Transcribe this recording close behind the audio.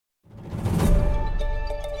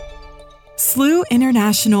SLU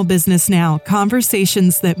International Business Now,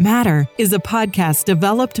 Conversations That Matter, is a podcast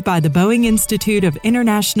developed by the Boeing Institute of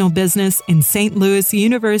International Business in St. Louis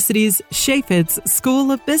University's Chaffetz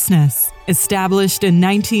School of Business. Established in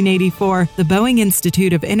 1984, the Boeing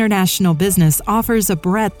Institute of International Business offers a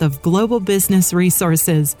breadth of global business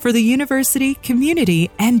resources for the university, community,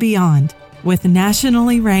 and beyond. With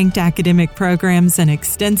nationally ranked academic programs and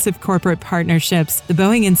extensive corporate partnerships, the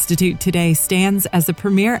Boeing Institute today stands as a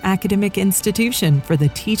premier academic institution for the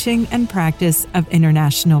teaching and practice of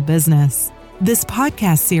international business. This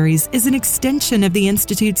podcast series is an extension of the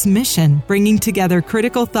Institute's mission, bringing together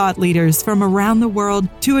critical thought leaders from around the world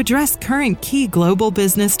to address current key global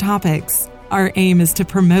business topics. Our aim is to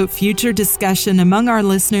promote future discussion among our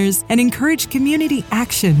listeners and encourage community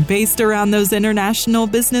action based around those international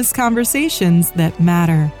business conversations that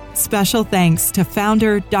matter. Special thanks to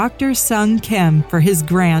founder Dr. Sung Kim for his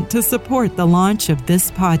grant to support the launch of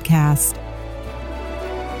this podcast.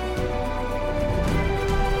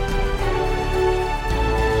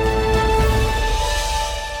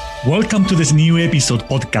 Welcome to this new episode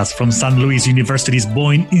podcast from St. Louis University's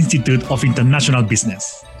Boeing Institute of International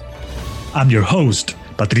Business. I'm your host,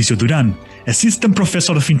 Patricio Duran, Assistant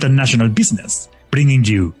Professor of International Business, bringing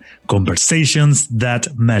you conversations that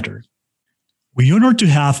matter. We honor to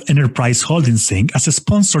have Enterprise Holdings Inc. as a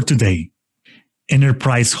sponsor today.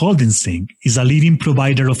 Enterprise Holdings Inc. is a leading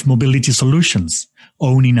provider of mobility solutions,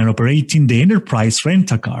 owning and operating the Enterprise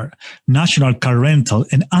Rent-A-Car, National Car Rental,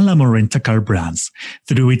 and Alamo Rent-A-Car brands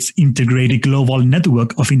through its integrated global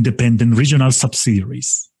network of independent regional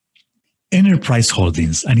subsidiaries. Enterprise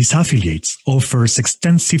Holdings and its affiliates offers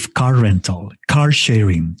extensive car rental, car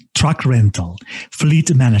sharing, truck rental,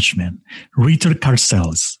 fleet management, retail car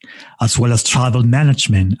sales, as well as travel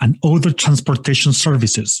management and other transportation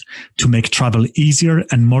services to make travel easier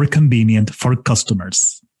and more convenient for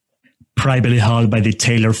customers. Privately held by the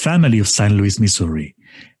Taylor family of St. Louis, Missouri,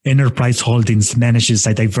 Enterprise Holdings manages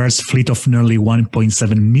a diverse fleet of nearly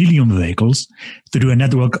 1.7 million vehicles through a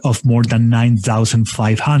network of more than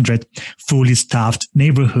 9,500 fully staffed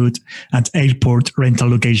neighborhood and airport rental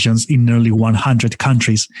locations in nearly 100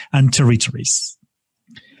 countries and territories.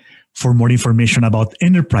 For more information about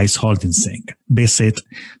Enterprise Holdings Inc., visit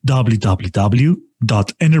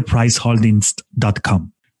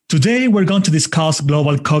www.enterpriseholdings.com. Today, we're going to discuss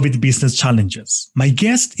global COVID business challenges. My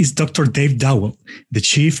guest is Dr. Dave Dowell, the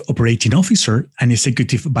Chief Operating Officer and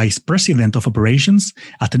Executive Vice President of Operations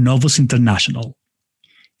at Novus International.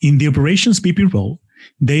 In the Operations VP role,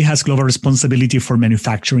 Dave has global responsibility for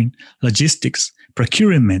manufacturing, logistics,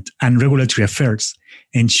 procurement, and regulatory affairs,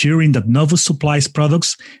 ensuring that Novus supplies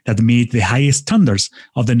products that meet the highest standards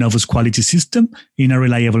of the Novus quality system in a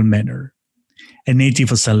reliable manner. A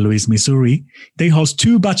native of St. Louis, Missouri, they holds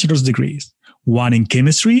 2 bachelor's degrees, one in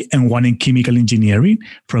chemistry and one in chemical engineering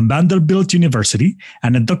from Vanderbilt University,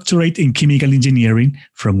 and a doctorate in chemical engineering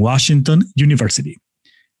from Washington University.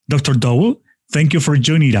 Dr. Dowell, thank you for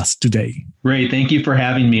joining us today. Great. Thank you for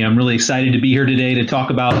having me. I'm really excited to be here today to talk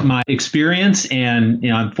about my experience. And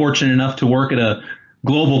I'm fortunate enough to work at a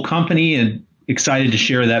global company and excited to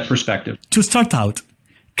share that perspective. To start out,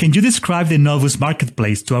 can you describe the Novus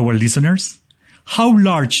marketplace to our listeners? How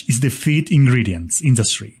large is the feed ingredients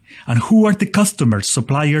industry, and who are the customers,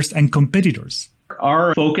 suppliers, and competitors?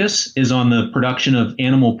 Our focus is on the production of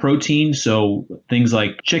animal protein, so things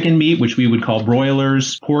like chicken meat, which we would call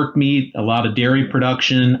broilers, pork meat, a lot of dairy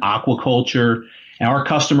production, aquaculture. Our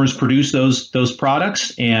customers produce those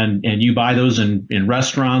products, and you buy those in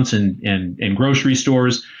restaurants and grocery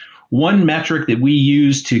stores. One metric that we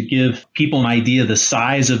use to give people an idea of the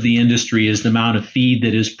size of the industry is the amount of feed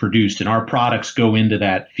that is produced, and our products go into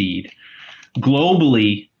that feed.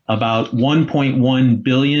 Globally, about 1.1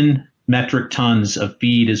 billion metric tons of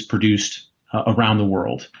feed is produced around the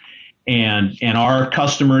world. And our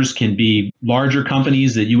customers can be larger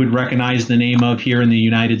companies that you would recognize the name of here in the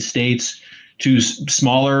United States, to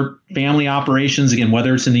smaller family operations, again,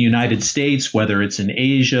 whether it's in the United States, whether it's in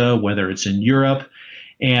Asia, whether it's in Europe.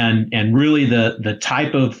 And really the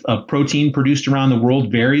type of protein produced around the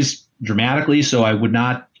world varies dramatically. So I would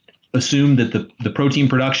not assume that the protein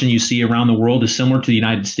production you see around the world is similar to the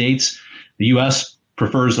United States. The U.S.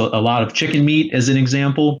 prefers a lot of chicken meat as an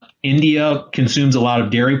example. India consumes a lot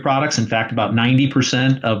of dairy products. In fact, about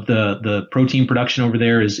 90% of the protein production over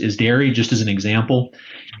there is dairy, just as an example.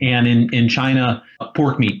 And in China,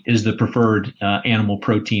 pork meat is the preferred animal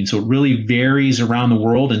protein. So it really varies around the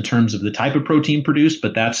world in terms of the type of protein produced,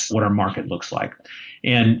 but that's what our market looks like.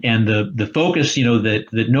 And the focus,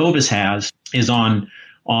 that Novus has is on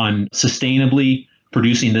sustainably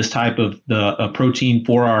producing this type of the protein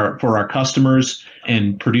for our customers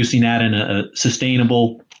and producing that in a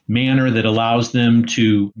sustainable manner that allows them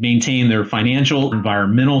to maintain their financial,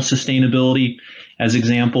 environmental sustainability as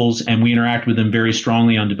examples. And we interact with them very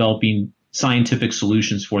strongly on developing scientific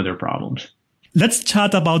solutions for their problems. Let's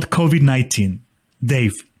chat about COVID-19.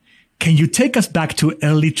 Dave, can you take us back to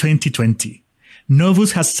early 2020?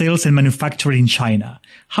 Novus has sales and manufacturing in China.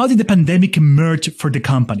 How did the pandemic emerge for the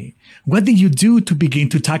company? What did you do to begin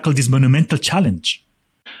to tackle this monumental challenge?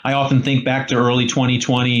 I often think back to early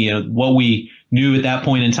 2020. What we knew at that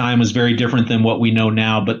point in time was very different than what we know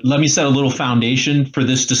now. But let me set a little foundation for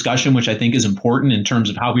this discussion, which I think is important in terms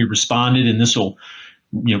of how we responded. And this will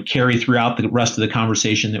carry throughout the rest of the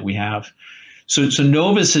conversation that we have. So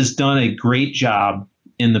Novus has done a great job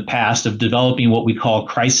in the past of developing what we call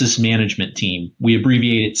crisis management team. We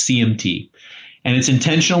abbreviate it CMT. And it's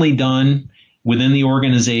intentionally done within the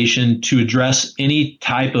organization to address any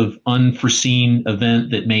type of unforeseen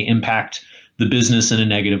event that may impact the business in a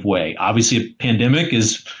negative way. Obviously, a pandemic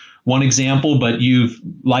is one example, but you've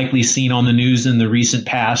likely seen on the news in the recent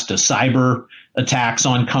past a cyber attacks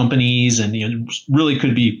on companies, and really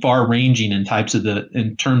could be far-ranging in terms of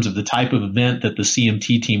the type of event that the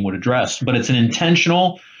CMT team would address. But it's an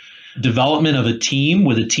intentional development of a team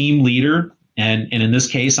with a team leader, and in this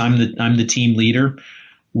case, I'm the team leader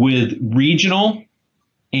with regional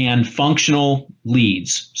and functional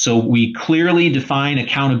leads. So we clearly define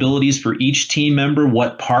accountabilities for each team member,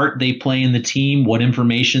 what part they play in the team, what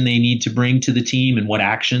information they need to bring to the team, and what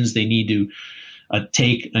actions they need to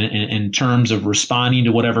take in terms of responding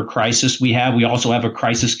to whatever crisis we have. We also have a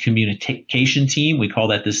crisis communication team. We call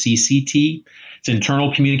that the CCT. It's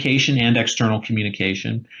internal communication and external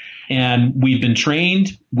communication. And we've been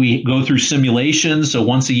trained. We go through simulations. So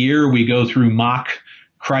once a year, we go through mock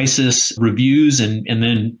crisis reviews and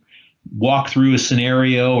then walk through a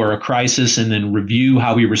scenario or a crisis and then review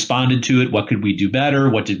how we responded to it. What could we do better?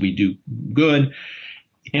 What did we do good?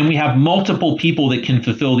 And we have multiple people that can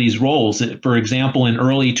fulfill these roles. For example, in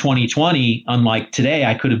early 2020, unlike today,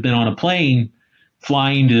 I could have been on a plane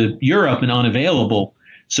flying to Europe and unavailable.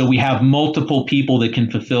 So we have multiple people that can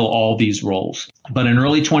fulfill all these roles. But in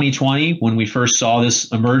early 2020, when we first saw this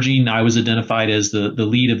emerging, I was identified as the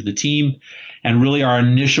lead of the team. And really our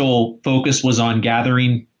initial focus was on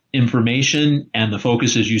gathering information. And the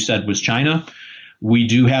focus, as you said, was China. We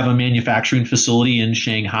do have a manufacturing facility in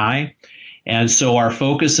Shanghai. And so our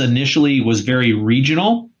focus initially was very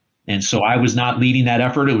regional. And so I was not leading that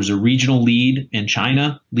effort. It was a regional lead in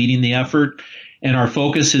China leading the effort. And our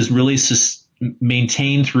focus is really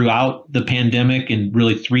maintained throughout the pandemic in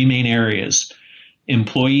really three main areas: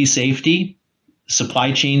 employee safety,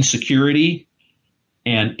 supply chain security,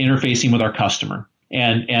 and interfacing with our customer.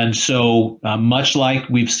 And so much like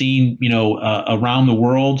we've seen, around the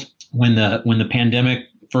world when the pandemic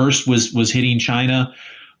first was hitting China,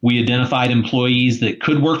 we identified employees that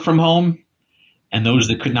could work from home and those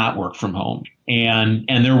that could not work from home. And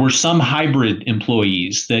there were some hybrid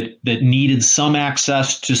employees that needed some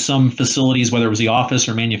access to some facilities, whether it was the office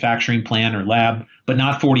or manufacturing plant or lab, but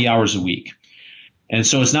not 40 hours a week. And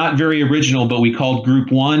so it's not very original, but we called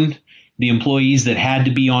Group 1 the employees that had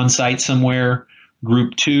to be on site somewhere.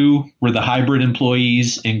 Group 2 were the hybrid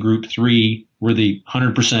employees, and Group 3 were the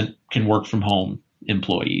 100% can work from home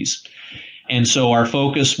employees. And so our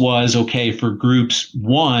focus was, okay, for Groups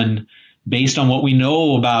 1, based on what we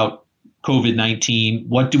know about COVID-19,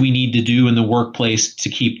 what do we need to do in the workplace to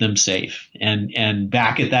keep them safe? And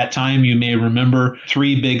back at that time, you may remember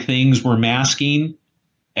 3 big things were masking.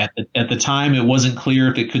 At the time, it wasn't clear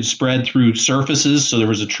if it could spread through surfaces. So there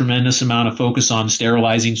was a tremendous amount of focus on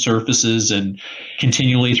sterilizing surfaces and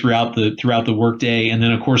continually throughout the workday. And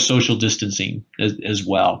then, of course, social distancing as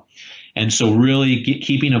well. And so really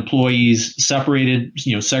keeping employees separated,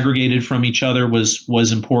 segregated from each other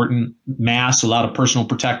was important. Masks, a lot of personal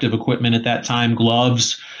protective equipment at that time,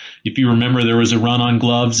 gloves. If you remember, there was a run on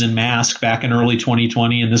gloves and masks back in early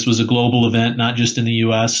 2020, and this was a global event, not just in the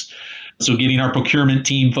U.S. So getting our procurement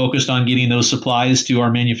team focused on getting those supplies to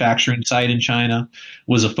our manufacturing site in China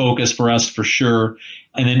was a focus for us for sure.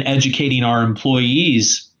 And then educating our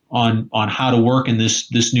employees on how to work in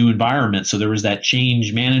this new environment. So there was that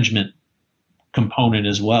change management component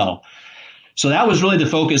as well. So that was really the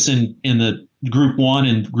focus in the Group 1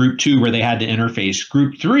 and Group 2 where they had to interface.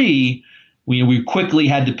 Group 3, we quickly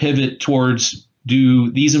had to pivot towards,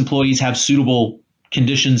 do these employees have suitable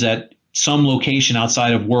conditions at some location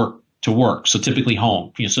outside of work to work? So typically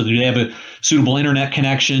home. So do they have a suitable internet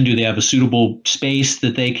connection? Do they have a suitable space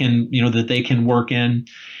that they can work in?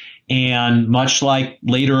 And much like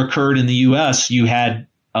later occurred in the U.S., you had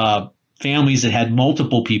families that had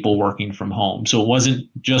multiple people working from home. So it wasn't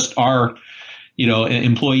just our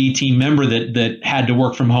employee team member that had to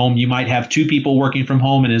work from home. You might have two people working from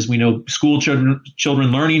home, and as we know, school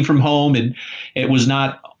children learning from home, and it was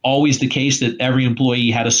not always the case that every employee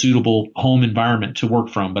had a suitable home environment to work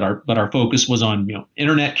from. But our focus was on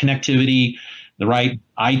internet connectivity, the right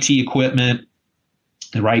IT equipment,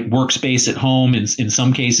 the right workspace at home. In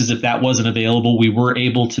some cases, if that wasn't available, we were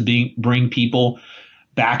able to bring people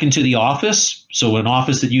back into the office. So an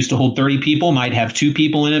office that used to hold 30 people might have 2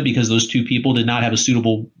 people in it because those 2 people did not have a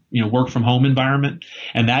suitable, work from home environment.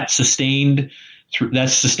 And that's sustained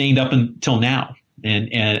up until now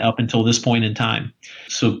and up until this point in time.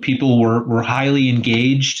 So people were highly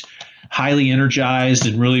engaged, highly energized,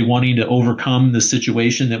 and really wanting to overcome the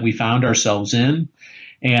situation that we found ourselves in.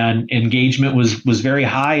 And engagement was very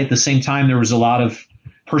high. At the same time, there was a lot of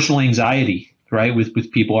personal anxiety, right?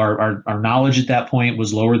 With people, our knowledge at that point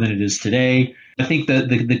was lower than it is today. I think that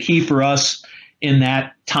the key for us in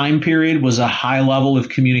that time period was a high level of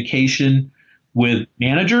communication with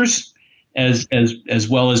managers as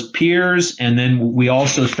well as peers. And then we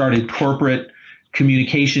also started corporate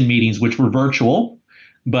communication meetings, which were virtual,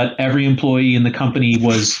 but every employee in the company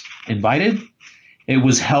was invited. It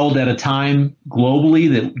was held at a time globally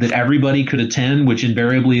that everybody could attend, which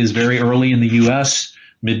invariably is very early in the U.S.,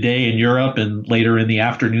 midday in Europe, and later in the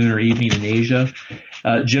afternoon or evening in Asia.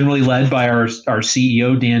 Generally led by our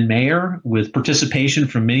CEO, Dan Mayer, with participation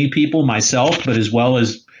from many people, myself, but as well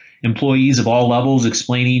as employees of all levels,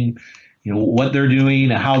 explaining what they're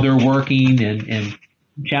doing, how they're working, and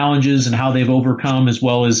challenges and how they've overcome, as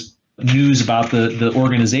well as news about the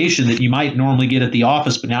organization that you might normally get at the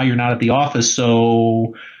office, but now you're not at the office.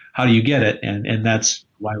 So how do you get it? And that's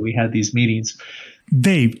why we had these meetings.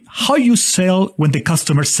 Dave, how you sell when the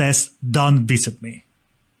customer says, "Don't visit me"?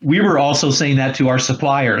 We were also saying that to our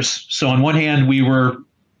suppliers. So on one hand, we were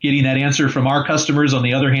getting that answer from our customers. On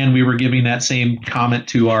the other hand, we were giving that same comment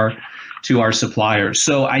to our suppliers.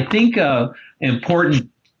 So I think an important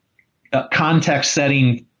context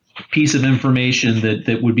setting piece of information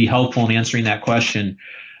that would be helpful in answering that question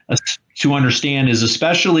to understand is,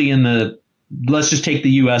 especially let's just take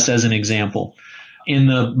the U.S. as an example. In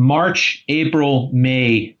the March, April,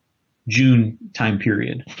 May, June time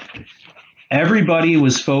period, everybody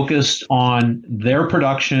was focused on their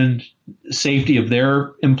production, safety of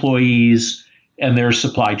their employees, and their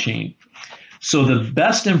supply chain. So the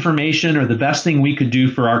best information, or the best thing we could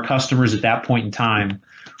do for our customers at that point in time,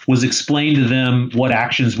 was explain to them what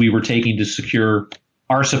actions we were taking to secure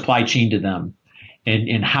our supply chain to them,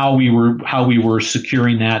 and how we were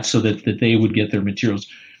securing that so that they would get their materials.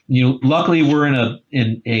 Luckily, we're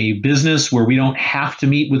in a business where we don't have to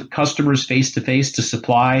meet with customers face to face to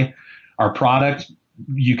supply our product.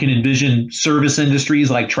 You can envision service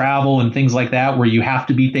industries like travel and things like that, where you have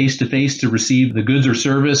to be face to face to receive the goods or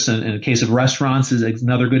service. And in the case of restaurants is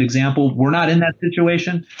another good example. We're not in that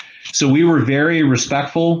situation. So we were very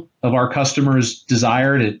respectful of our customers'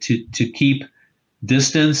 desire to keep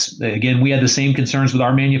distance. Again, we had the same concerns with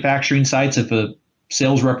our manufacturing sites. If a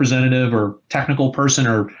sales representative or technical person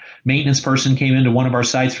or maintenance person came into one of our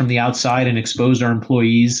sites from the outside and exposed our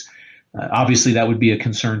employees, obviously that would be a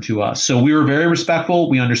concern to us. So we were very respectful.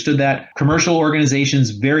 We understood that. Commercial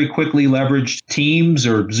organizations very quickly leveraged Teams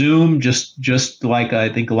or Zoom, just like I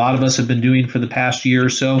think a lot of us have been doing for the past year or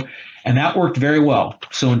so. And that worked very well.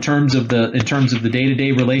 So in terms of the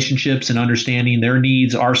day-to-day relationships and understanding their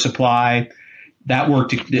needs, our supply, that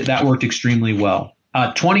worked extremely well.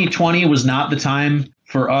 2020 was not the time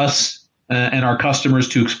for us and our customers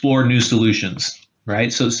to explore new solutions,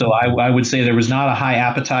 right? So I would say there was not a high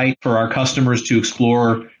appetite for our customers to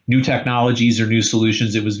explore new technologies or new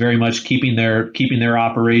solutions. It was very much keeping their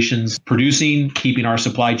operations producing, keeping our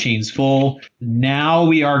supply chains full. Now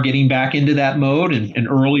we are getting back into that mode, and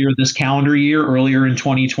earlier this calendar year, earlier in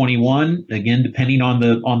 2021, again, depending on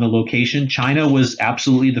the location, China was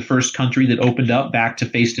absolutely the first country that opened up back to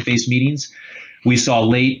face-to-face meetings. We saw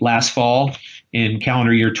late last fall in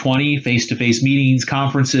calendar year 20, face-to-face meetings,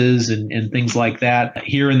 conferences, and things like that.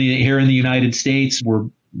 Here in the United States, we're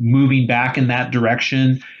moving back in that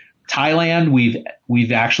direction. Thailand,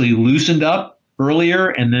 we've actually loosened up earlier,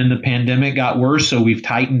 and then the pandemic got worse, so we've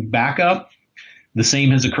tightened back up. The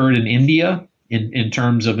same has occurred in India in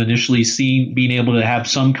terms of initially being able to have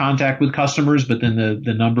some contact with customers, but then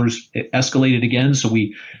the numbers escalated again, so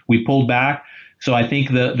we pulled back. So I think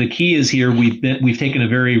the key is here we've taken a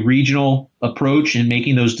very regional approach in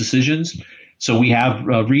making those decisions. So we have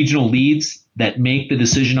regional leads that make the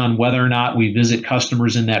decision on whether or not we visit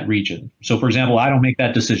customers in that region. So for example, I don't make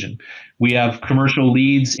that decision. We have commercial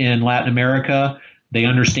leads in Latin America They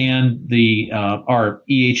understand our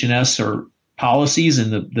EH&S or policies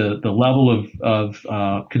and the level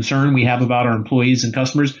of concern we have about our employees and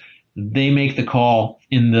customers. They make the call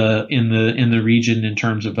in the region in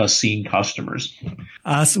terms of us seeing customers.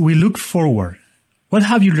 As we look forward, what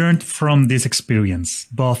have you learned from this experience,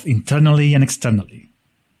 both internally and externally?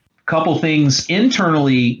 Couple things.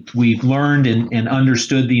 Internally, we've learned and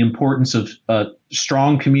understood the importance of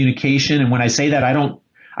strong communication. And when I say that,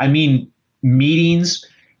 I mean meetings,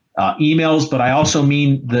 emails, but I also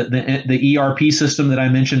mean the ERP system that I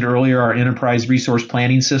mentioned earlier, our enterprise resource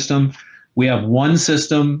planning system. We have one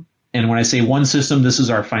system. And when I say one system, this is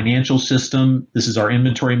our financial system. This is our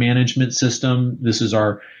inventory management system. This is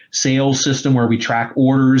our sales system where we track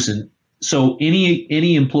orders. And so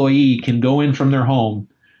any employee can go in from their home,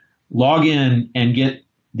 log in and get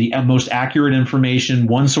the most accurate information.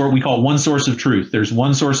 We call it one source of truth. There's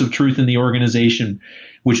one source of truth in the organization,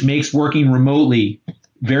 which makes working remotely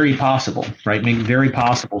very possible, right? Make it very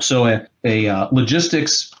possible. So a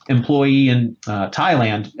logistics employee in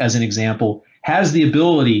Thailand, as an example, has the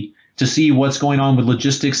ability to see what's going on with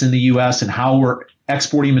logistics in the U.S. and how we're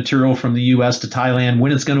exporting material from the U.S. to Thailand,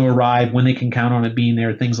 when it's going to arrive, when they can count on it being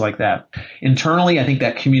there, things like that. Internally, I think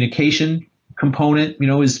that communication component,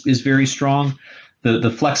 is very strong. The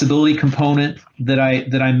flexibility component that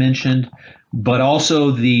I mentioned, but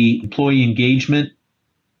also the employee engagement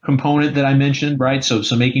component that I mentioned, right? So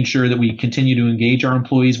making sure that we continue to engage our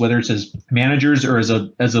employees, whether it's as managers or as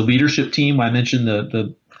a leadership team. I mentioned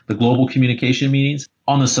the global communication meetings.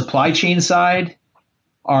 On the supply chain side,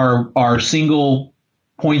 our single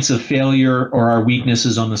points of failure or our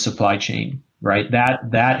weaknesses on the supply chain, right?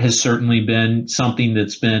 That has certainly been something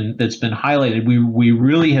that's been highlighted. We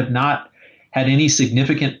really have not had any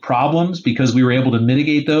significant problems because we were able to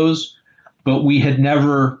mitigate those, but we had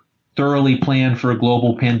never thoroughly planned for a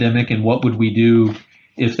global pandemic and what would we do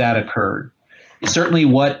if that occurred. Certainly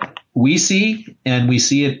what we see, and we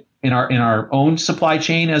see it in our own supply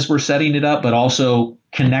chain as we're setting it up, but also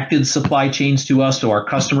connected supply chains to us, to our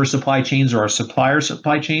customer supply chains or our supplier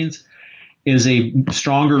supply chains, is a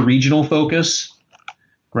stronger regional focus,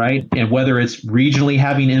 right? And whether it's regionally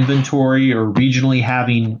having inventory or regionally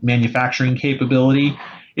having manufacturing capability,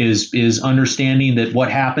 is understanding that what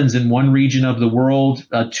happens in one region of the world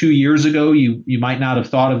 2 years ago, you might not have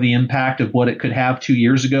thought of the impact of what it could have 2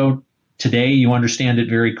 years ago. Today, you understand it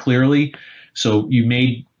very clearly. So you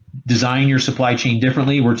may design your supply chain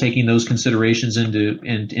differently. We're taking those considerations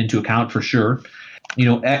into account for sure.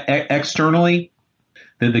 Externally,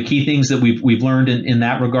 the key things that we've learned in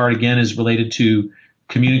that regard, again, is related to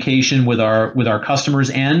communication with our customers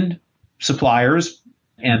and suppliers,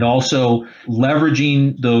 and also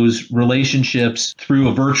leveraging those relationships through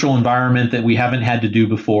a virtual environment that we haven't had to do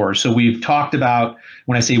before. So we've talked about,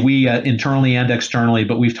 when I say we, internally and externally,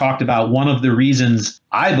 but we've talked about one of the reasons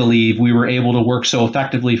I believe we were able to work so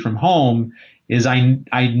effectively from home is I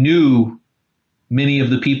knew many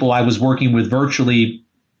of the people I was working with virtually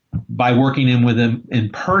by working with them in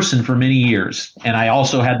person for many years. And I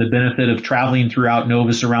also had the benefit of traveling throughout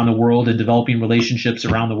Novus around the world and developing relationships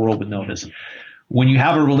around the world with Novus. When you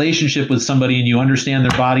have a relationship with somebody and you understand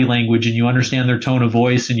their body language and you understand their tone of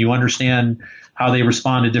voice and you understand how they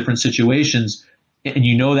respond to different situations, and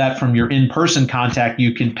you know that from your in-person contact,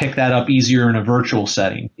 you can pick that up easier in a virtual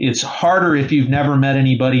setting. It's harder if you've never met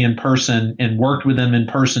anybody in person and worked with them in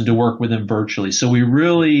person to work with them virtually. So we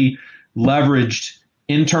really leveraged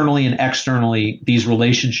internally and externally these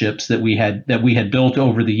relationships that we had built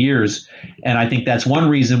over the years, and I think that's one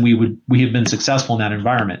reason we have been successful in that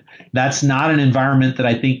environment. That's not an environment that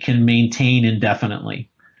I think can maintain indefinitely.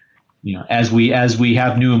 As we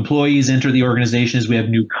have new employees enter the organization, as we have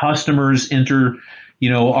new customers enter,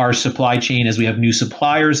 our supply chain, as we have new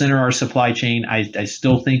suppliers enter our supply chain, I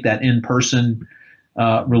still think that in-person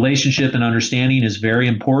relationship and understanding is very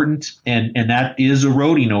important, and that is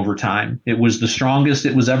eroding over time. It was the strongest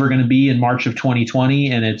it was ever going to be in March of 2020,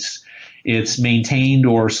 and it's maintained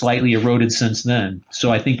or slightly eroded since then.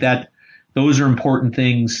 So I think that those are important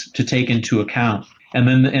things to take into account. And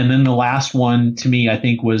then the last one to me, I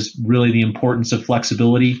think, was really the importance of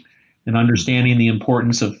flexibility and understanding the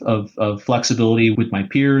importance of flexibility with my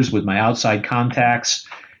peers, with my outside contacts,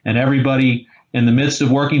 and everybody. In the midst of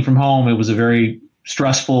working from home, it was a very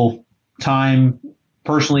stressful time.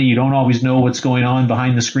 Personally, you don't always know what's going on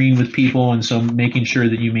behind the screen with people, and so making sure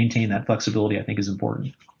that you maintain that flexibility, I think, is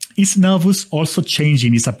important. Is Novus also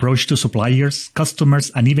changing its approach to suppliers,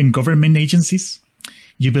 customers, and even government agencies?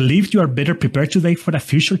 You believe you are better prepared today for the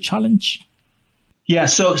future challenge? Yeah,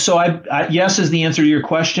 so I yes is the answer to your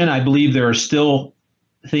question. I believe there are still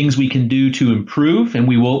things we can do to improve, and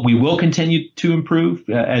we will continue to improve.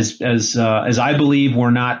 As I believe,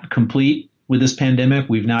 we're not complete with this pandemic.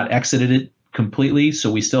 We've not exited it completely,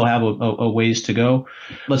 so we still have a ways to go.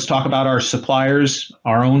 Let's talk about our suppliers,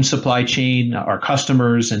 our own supply chain, our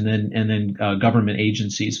customers, and then government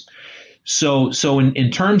agencies. So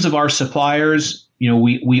in terms of our suppliers,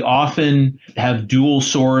 we often have dual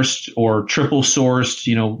sourced or triple sourced,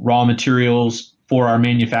 raw materials for our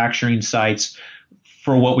manufacturing sites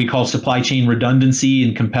for what we call supply chain redundancy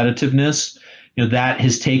and competitiveness. That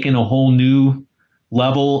has taken a whole new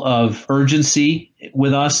level of urgency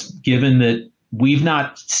with us, given that we've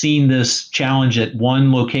not seen this challenge at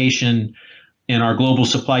one location in our global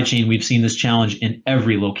supply chain. We've seen this challenge in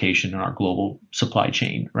every location in our global supply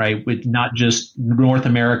chain, right? With not just North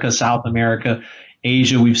America, South America,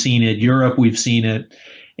 Asia, we've seen it, Europe, we've seen it.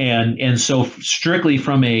 And so strictly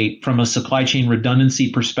from a supply chain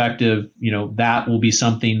redundancy perspective, that will be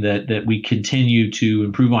something that we continue to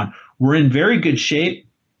improve on. We're in very good shape,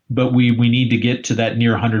 but we need to get to that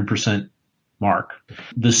near 100% mark.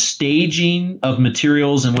 The staging of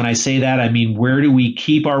materials, and when I say that, I mean, where do we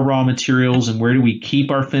keep our raw materials and where do we keep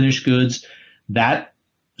our finished goods? That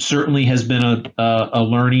certainly has been a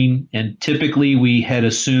learning. And typically we had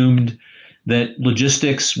assumed that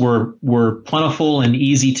logistics were plentiful and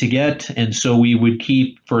easy to get. And so we would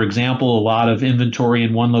keep, for example, a lot of inventory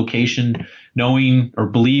in one location, knowing or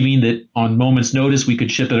believing that on moment's notice we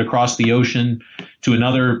could ship it across the ocean to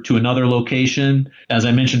another location. As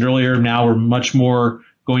I mentioned earlier, now we're much more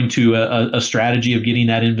going to a strategy of getting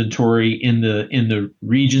that inventory in the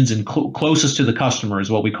regions and closest to the customer, is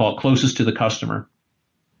what we call it, closest to the customer.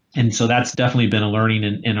 And so that's definitely been a learning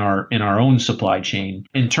in our own supply chain.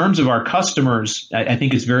 In terms of our customers, I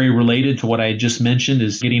think it's very related to what I just mentioned,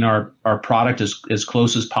 is getting our product as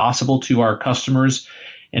close as possible to our customers,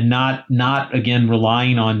 and not again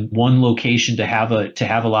relying on one location to have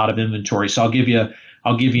a lot of inventory. So I'll give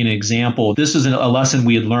you an example. This is a lesson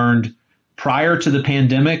we had learned prior to the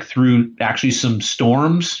pandemic through actually some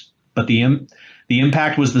storms, but the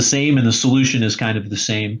impact was the same and the solution is kind of the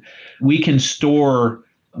same. We can store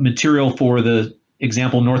material for the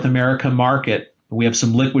example North America market. We have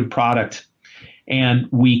some liquid product, and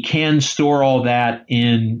we can store all that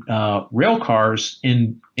in rail cars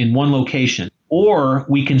in one location, or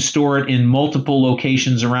we can store it in multiple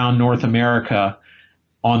locations around North America,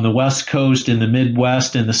 on the West Coast, in the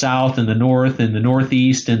Midwest, in the South, in the North, in the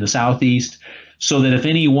Northeast, in the Southeast, so that if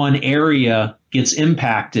any one area gets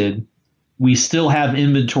impacted, we still have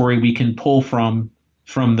inventory we can pull from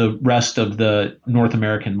the rest of the North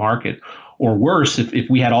American market. Or worse, if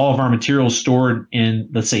we had all of our materials stored in,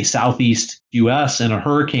 let's say, Southeast U.S. and a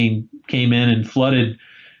hurricane came in and flooded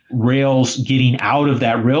rails getting out of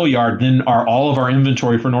that rail yard, then all of our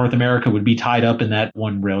inventory for North America would be tied up in that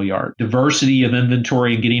one rail yard. Diversity of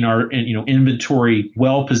inventory and getting our inventory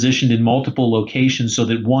well positioned in multiple locations so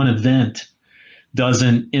that one event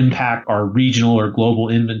doesn't impact our regional or global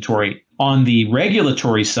inventory. On the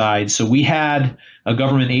regulatory side, so we had a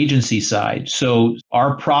government agency side. So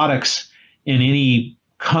our products in any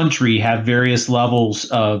country have various levels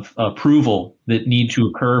of approval that need to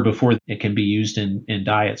occur before it can be used in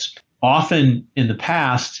diets. Often in the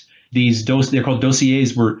past, they're called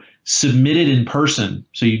dossiers, were submitted in person.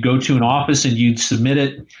 So you'd go to an office and you'd submit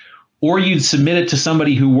it, or you'd submit it to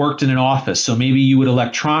somebody who worked in an office. So maybe you would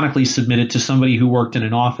electronically submit it to somebody who worked in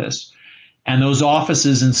an office. And those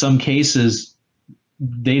offices, in some cases,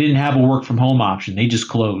 they didn't have a work from home option. They just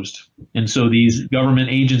closed. And so these government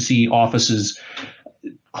agency offices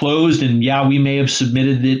closed, and we may have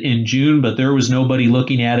submitted it in June, but there was nobody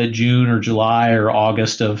looking at it June or July or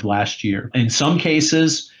August of last year. In some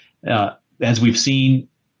cases, as we've seen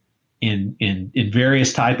in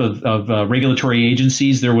various type of regulatory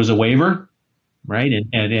agencies, there was a waiver, right?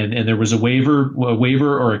 And there was a waiver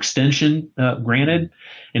or extension granted.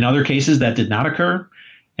 In other cases, that did not occur.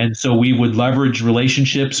 And so we would leverage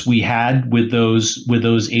relationships we had with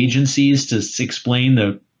those agencies to explain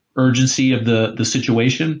the urgency of the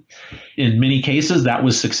situation. In many cases, that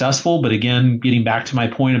was successful. But again, getting back to my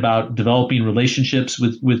point about developing relationships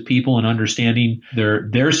with people and understanding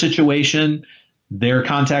their situation, their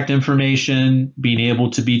contact information, being able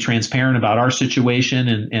to be transparent about our situation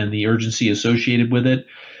and the urgency associated with it.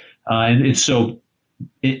 And so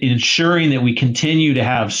ensuring that we continue to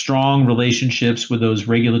have strong relationships with those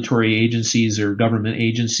regulatory agencies or government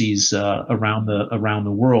agencies around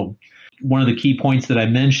the world. One of the key points that I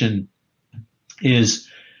mentioned is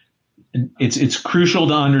it's crucial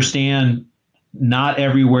to understand not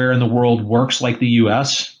everywhere in the world works like the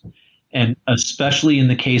U.S., and especially in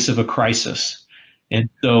the case of a crisis. And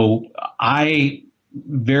so I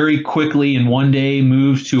very quickly in one day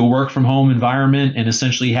moved to a work from home environment and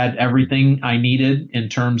essentially had everything I needed in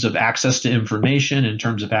terms of access to information, in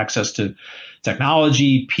terms of access to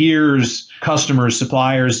technology, peers, customers,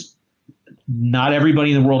 suppliers. Not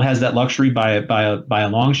everybody in the world has that luxury by a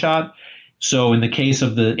long shot. So in the case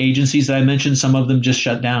of the agencies that I mentioned, some of them just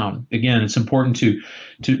shut down. Again, it's important to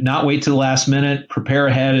not wait to the last minute, prepare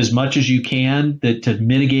ahead as much as you can to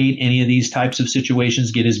mitigate any of these types of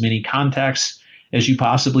situations, get as many contacts as you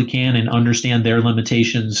possibly can and understand their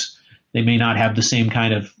limitations. They may not have the same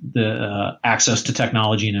kind of access to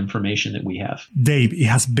technology and information that we have. Dave, it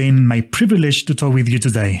has been my privilege to talk with you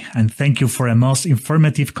today, and thank you for a most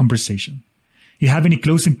informative conversation. You have any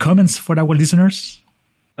closing comments for our listeners?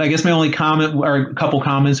 I guess my only comment or a couple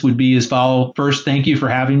comments would be as follow. First, thank you for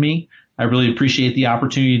having me. I really appreciate the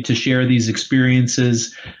opportunity to share these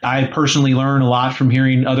experiences. I personally learn a lot from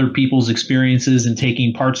hearing other people's experiences and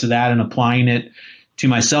taking parts of that and applying it to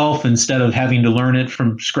myself instead of having to learn it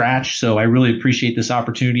from scratch. So I really appreciate this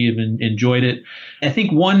opportunity and enjoyed it. I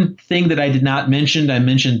think one thing that I did not mention, I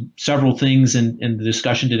mentioned several things in the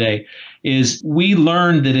discussion today, is we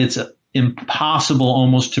learned that it's impossible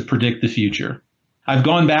almost to predict the future. I've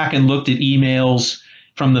gone back and looked at emails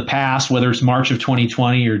from the past, whether it's March of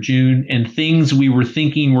 2020 or June, and things we were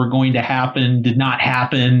thinking were going to happen did not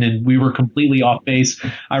happen, and we were completely off base.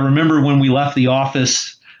 I remember when we left the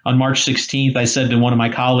office on March 16th, I said to one of my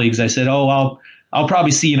colleagues, I said, I'll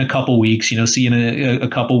probably see you in a couple weeks, see you in a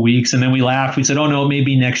couple weeks. And then we laughed. We said, oh, no,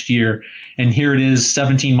 maybe next year. And here it is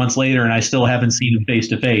 17 months later, and I still haven't seen him face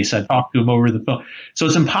to face. I talked to him over the phone. So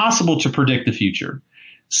it's impossible to predict the future.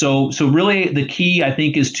 So really the key, I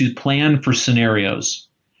think, is to plan for scenarios.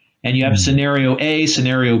 And you have scenario A,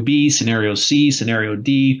 scenario B, scenario C, scenario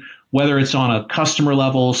D, whether it's on a customer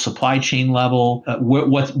level, supply chain level,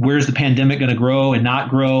 where's the pandemic going to grow and not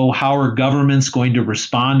grow? How are governments going to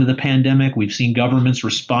respond to the pandemic? We've seen governments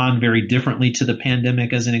respond very differently to the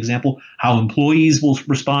pandemic, as an example, how employees will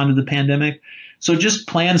respond to the pandemic. So just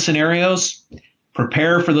plan scenarios,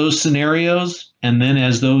 prepare for those scenarios, and then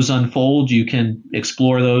as those unfold, you can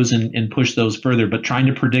explore those and push those further. But trying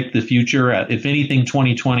to predict the future, if anything,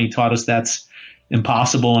 2020 taught us that's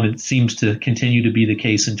impossible, and it seems to continue to be the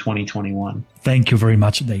case in 2021. Thank you very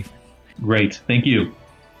much, Dave. Great. Thank you.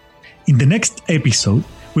 In the next episode,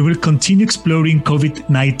 we will continue exploring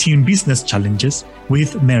COVID-19 business challenges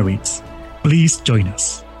with Meritz. Please join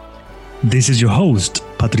us. This is your host,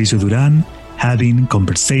 Patricio Duran, having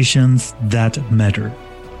conversations that matter.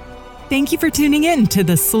 Thank you for tuning in to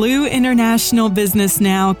the SLU International Business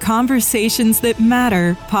Now Conversations That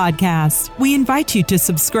Matter podcast. We invite you to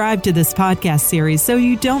subscribe to this podcast series so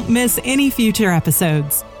you don't miss any future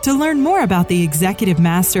episodes. To learn more about the Executive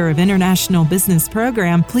Master of International Business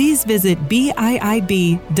program, please visit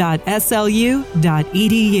biib.slu.edu.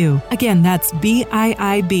 Again, that's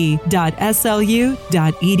biib.slu.edu.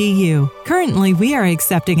 Currently, we are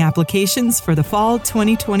accepting applications for the fall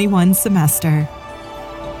 2021 semester.